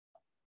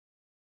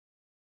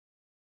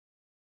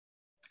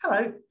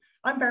Hello,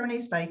 I'm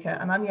Berenice Baker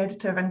and I'm the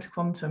editor of Enter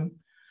Quantum.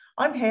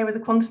 I'm here with a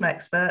quantum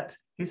expert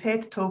who's here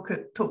to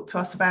talk to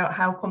us about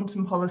how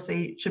quantum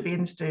policy should be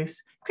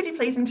introduced. Could you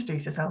please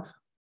introduce yourself?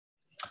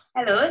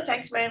 Hello,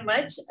 thanks very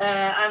much.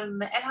 I'm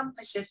Elham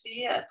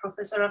Kashefi, a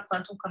professor of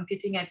quantum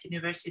computing at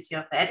University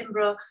of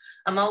Edinburgh.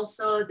 I'm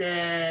also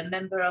the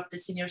member of the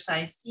senior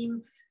science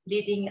team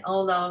leading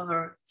all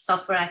our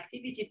software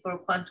activity for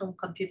Quantum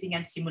Computing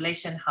and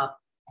Simulation Hub.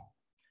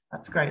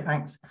 That's great,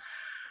 thanks.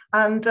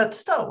 And to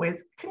start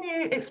with, can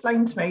you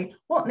explain to me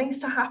what needs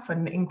to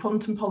happen in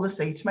quantum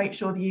policy to make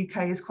sure the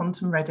UK is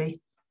quantum ready?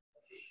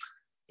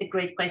 It's a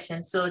great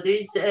question. So there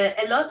is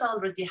a lot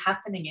already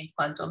happening in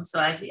quantum. So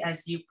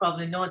as you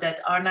probably know,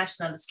 that our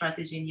national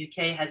strategy in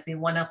UK has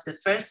been one of the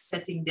first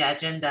setting the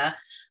agenda.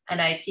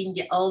 And I think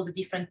all the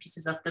different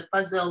pieces of the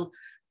puzzle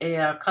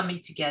are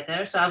coming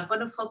together. So I'm going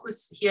to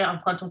focus here on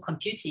quantum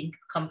computing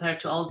compared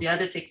to all the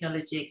other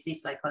technology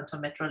exists like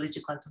quantum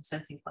metrology, quantum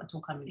sensing, quantum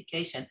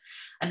communication.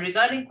 And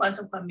regarding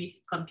quantum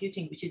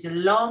computing, which is a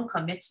long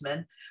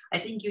commitment, I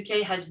think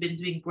UK has been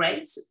doing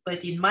great.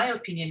 But in my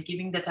opinion,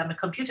 given that I'm a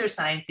computer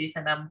scientist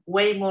and I'm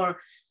way more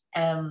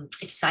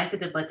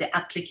excited about the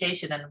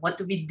application and what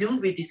do we do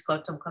with this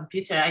quantum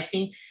computer, I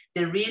think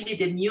the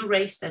new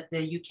race that the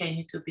UK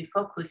need to be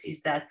focused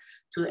is that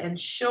to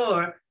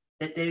ensure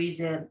that there is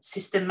a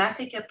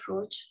systematic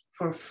approach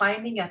for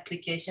finding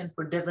application,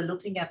 for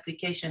developing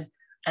application,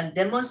 and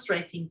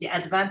demonstrating the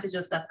advantage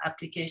of that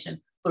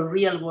application for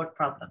real world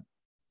problem.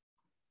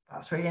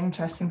 That's really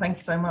interesting. Thank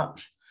you so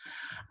much.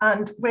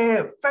 And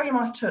we're very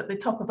much at the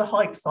top of the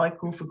hype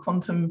cycle for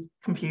quantum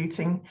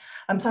computing.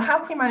 So how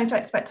can we manage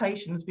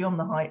expectations beyond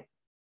the hype?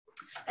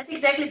 That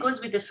exactly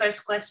goes with the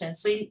first question.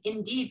 So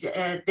indeed,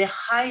 the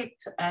hype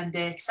and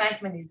the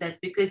excitement is that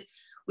because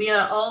we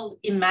are all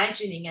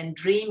imagining and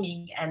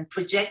dreaming and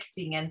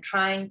projecting and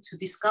trying to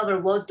discover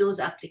what those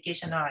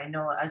applications are. I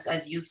know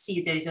as you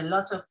see, there is a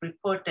lot of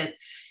report that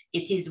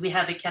we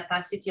have a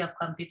capacity of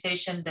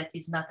computation that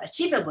is not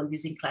achievable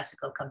using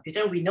classical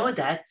computer. We know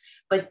that,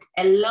 but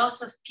a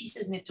lot of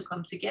pieces need to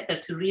come together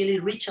to really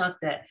reach out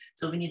there.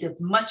 So we need a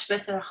much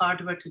better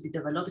hardware to be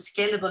developed,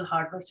 scalable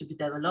hardware to be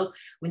developed.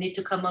 We need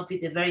to come up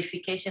with the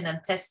verification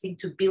and testing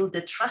to build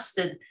the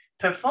trusted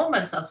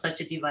performance of such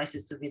a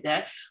devices to be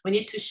there. We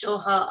need to show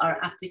how our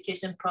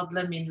application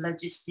problem in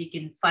logistics,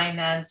 in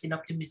finance, in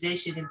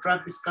optimization, in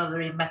drug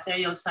discovery, in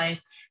material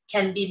science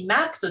can be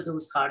mapped to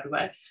those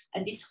hardware.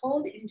 And this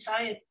whole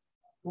entire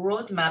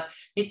roadmap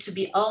needs to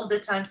be all the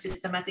time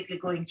systematically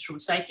going through.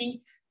 So I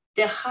think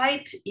the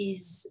hype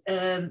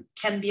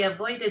can be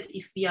avoided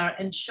if we are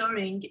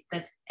ensuring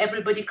that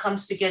everybody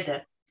comes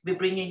together. We're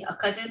bringing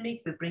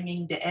academic, we're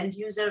bringing the end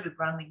user, we're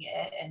bringing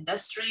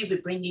industry,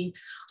 we're bringing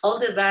all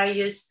the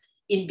various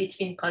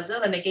in-between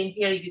puzzle. And again,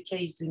 here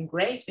UK is doing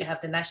great. We have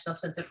the National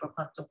Center for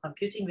Quantum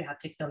Computing, we have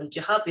Technology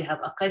Hub, we have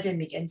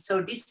academic. And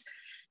so this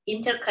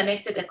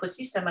interconnected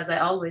ecosystem, as I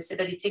always say,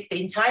 that it takes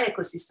the entire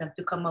ecosystem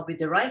to come up with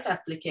the right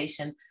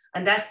application.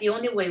 And that's the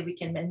only way we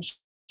can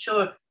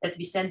ensure that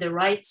we send the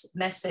right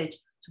message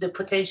to the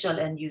potential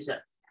end user.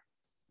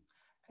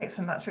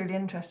 Excellent, that's really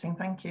interesting,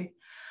 thank you.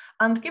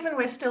 And given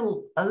we're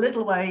still a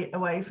little way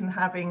away from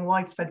having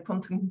widespread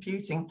quantum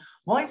computing,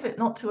 why is it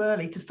not too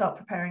early to start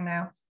preparing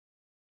now?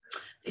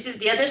 This is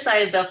the other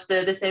side of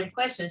the same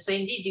question. So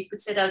indeed, you could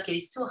say, okay,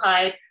 it's too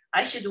high,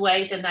 I should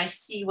wait and I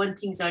see when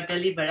things are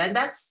delivered. And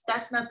that's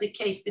not the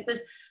case,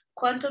 because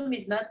quantum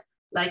is not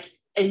like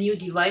a new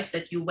device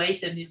that you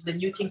wait and the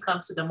new thing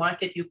comes to the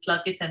market, you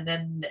plug it and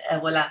then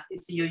voila,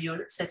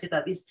 you set it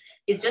up.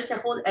 It's just a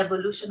whole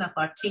evolution of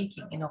our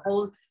thinking, a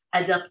whole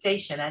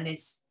adaptation. And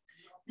it's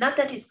not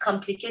that it's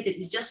complicated,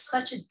 it's just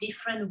such a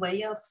different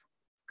way of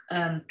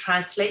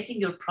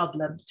translating your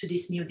problem to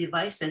these new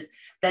devices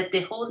that the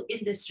whole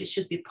industry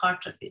should be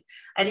part of it.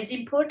 And it's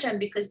important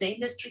because the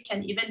industry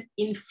can even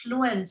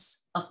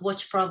influence of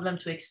which problem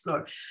to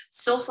explore.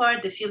 So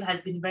far, the field has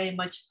been very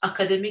much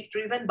academic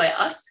driven by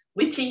us.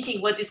 We're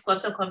thinking what this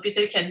quantum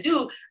computer can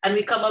do, and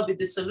we come up with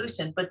the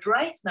solution. But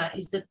right now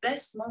is the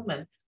best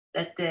moment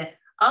that the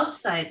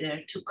outsider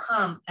to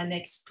come and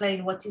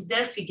explain what is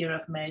their figure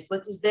of merit,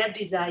 what is their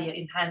desire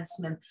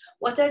enhancement,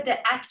 what are the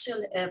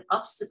actual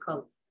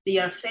obstacles they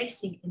are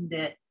facing in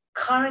the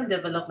current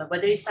development,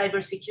 whether it's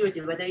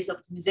cybersecurity, whether it's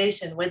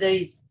optimization, whether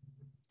it's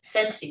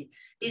sensing.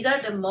 These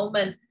are the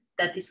moments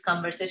that this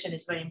conversation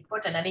is very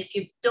important. And if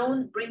you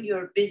don't bring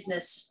your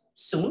business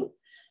soon,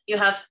 you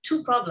have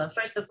two problems.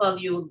 First of all,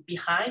 you're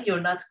behind, you're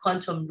not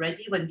quantum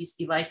ready when this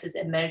device is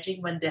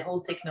emerging, when the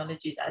whole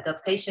technology's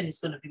adaptation is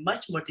going to be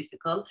much more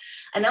difficult.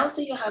 And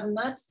also you have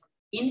not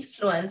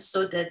influenced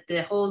so that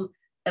the whole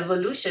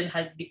evolution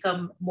has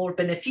become more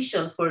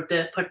beneficial for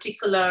the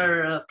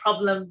particular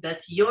problem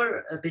that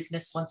your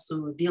business wants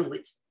to deal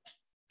with.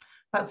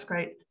 That's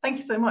great. Thank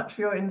you so much for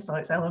your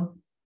insights, Elham.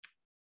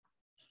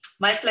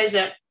 My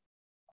pleasure.